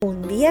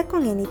día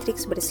con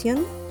ENITRIX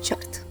versión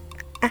short.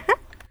 Ajá.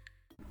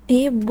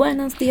 Y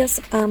buenos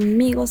días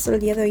amigos, el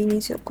día de hoy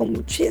inicio con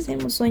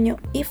muchísimo sueño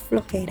y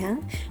flojera,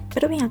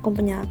 pero bien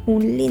acompañada con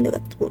un lindo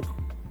gatuno.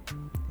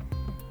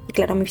 Y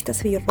claro, mi vista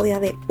se vio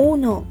rodeada de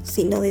uno,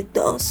 sino de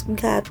dos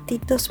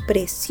gatitos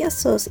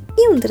preciosos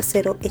y un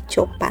tercero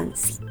hecho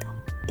pancito.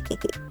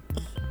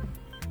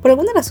 Por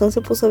alguna razón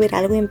se puso a ver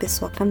algo y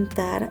empezó a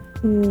cantar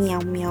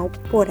miau miau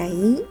por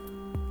ahí.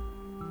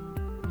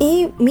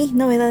 Y mis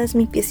novedades,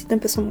 mi piecito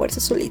empezó a moverse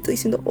solito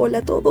diciendo hola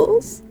a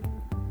todos.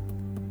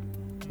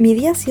 Mi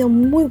día ha sido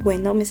muy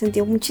bueno, me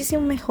sentí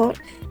muchísimo mejor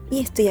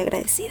y estoy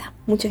agradecida.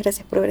 Muchas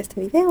gracias por ver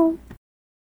este video.